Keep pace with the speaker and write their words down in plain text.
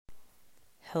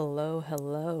Hello,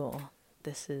 hello.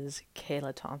 This is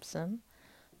Kayla Thompson.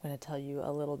 I'm going to tell you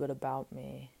a little bit about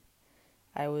me.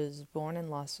 I was born in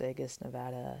Las Vegas,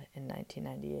 Nevada in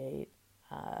 1998.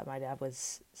 My dad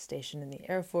was stationed in the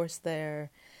Air Force there,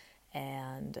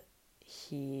 and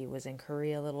he was in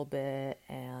Korea a little bit,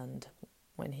 and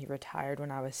when he retired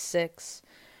when I was 6,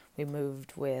 we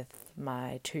moved with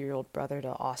my 2-year-old brother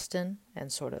to Austin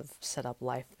and sort of set up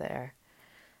life there.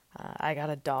 I got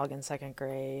a dog in 2nd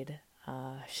grade.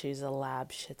 She's a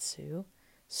lab shih tzu,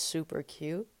 super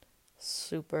cute,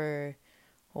 super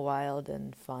wild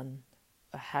and fun.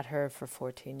 I had her for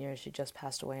 14 years. She just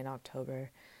passed away in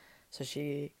October. So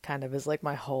she kind of is like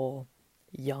my whole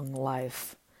young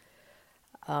life.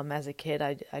 As a kid,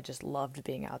 I just loved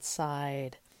being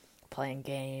outside, playing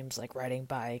games, like riding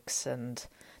bikes. And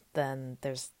then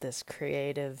there's this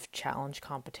creative challenge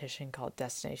competition called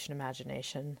Destination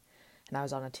Imagination. And I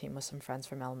was on a team with some friends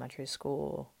from elementary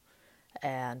school.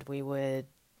 And we would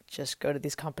just go to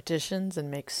these competitions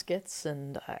and make skits,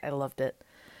 and I loved it.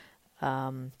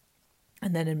 And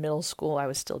then in middle school, I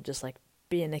was still just like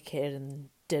being a kid and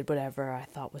did whatever I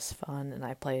thought was fun. And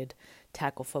I played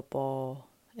tackle football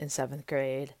in 7th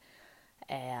grade.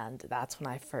 And that's when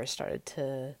I first started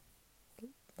to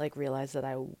like realize that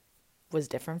I was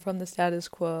different from the status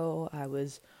quo. I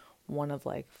was one of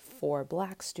like 4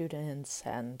 black students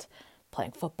and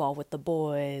playing football with the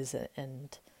boys,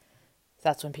 and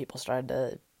that's when people started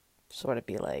to sort of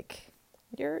be like,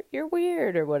 you're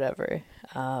weird or whatever.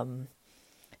 And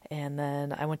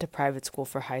then I went to private school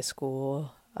for high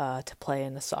school to play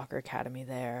in the soccer academy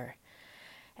there.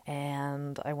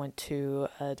 And I went to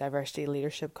a diversity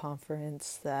leadership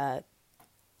conference that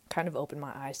kind of opened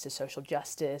my eyes to social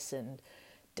justice and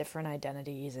different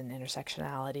identities and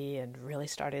intersectionality, and really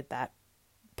started that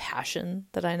passion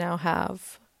that I now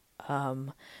have.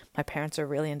 My parents are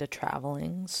really into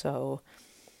traveling, so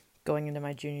going into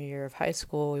my junior year of high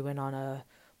school, we went on a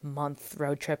month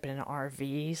road trip in an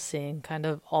RV, seeing kind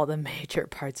of all the major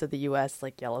parts of the U.S.,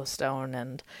 like Yellowstone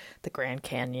and the Grand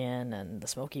Canyon and the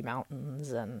Smoky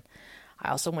Mountains. And I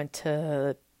also went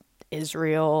to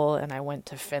Israel, and I went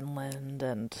to Finland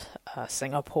and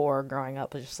Singapore growing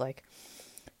up, was just like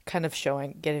kind of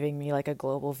giving me like a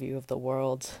global view of the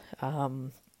world.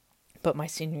 But my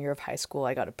senior year of high school,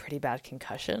 I got a pretty bad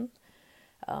concussion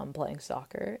playing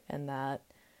soccer, and that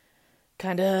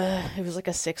it was like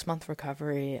a 6-month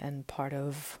recovery, and part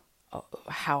of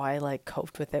how I like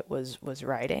coped with it was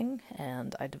writing,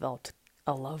 and I developed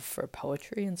a love for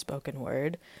poetry and spoken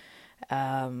word.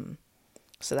 So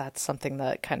that's something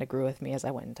that kind of grew with me as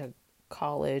I went into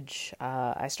college.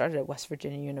 I started at West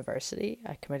Virginia University.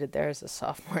 I committed there as a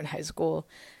sophomore in high school.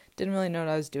 Didn't really know what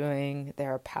I was doing.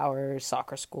 They're a power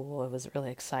soccer school. I was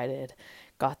really excited.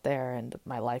 Got there, and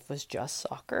my life was just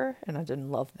soccer, and I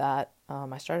didn't love that.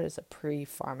 I started as a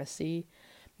pre-pharmacy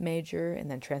major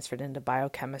and then transferred into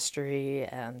biochemistry,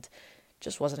 and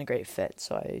just wasn't a great fit.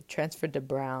 So I transferred to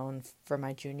Brown for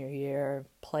my junior year,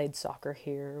 played soccer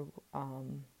here.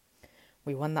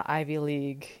 We won the Ivy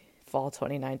League fall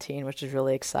 2019, which is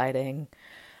really exciting.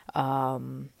 I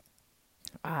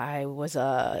was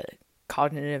a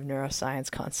cognitive neuroscience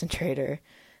concentrator.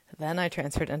 Then I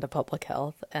transferred into public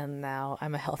health, and now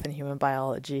I'm a health and human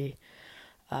biology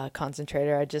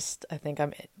concentrator. I think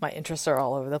my interests are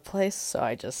all over the place, so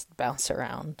I just bounce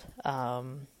around.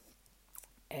 And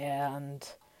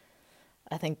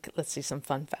I think, let's see some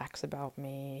fun facts about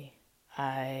me.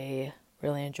 I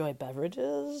really enjoy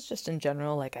beverages, just in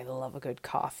general. Like, I love a good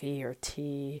coffee or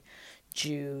tea,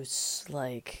 juice.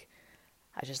 Like,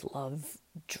 I just love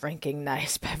drinking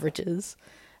nice beverages.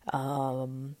 I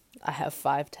have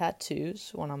 5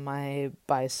 tattoos, one on my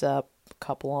bicep, a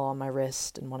couple on my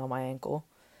wrist, and one on my ankle.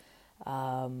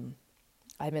 I'm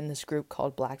in this group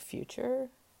called Black Future.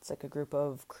 It's like a group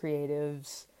of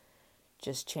creatives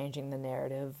just changing the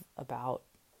narrative about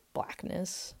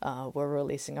blackness. We're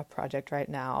releasing a project right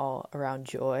now around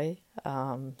joy.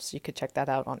 So you could check that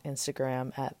out on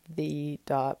Instagram at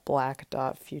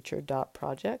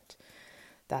the.black.future.project.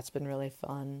 That's been really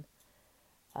fun.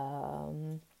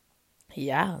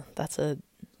 Yeah, that's a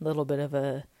little bit of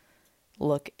a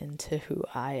look into who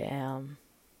I am.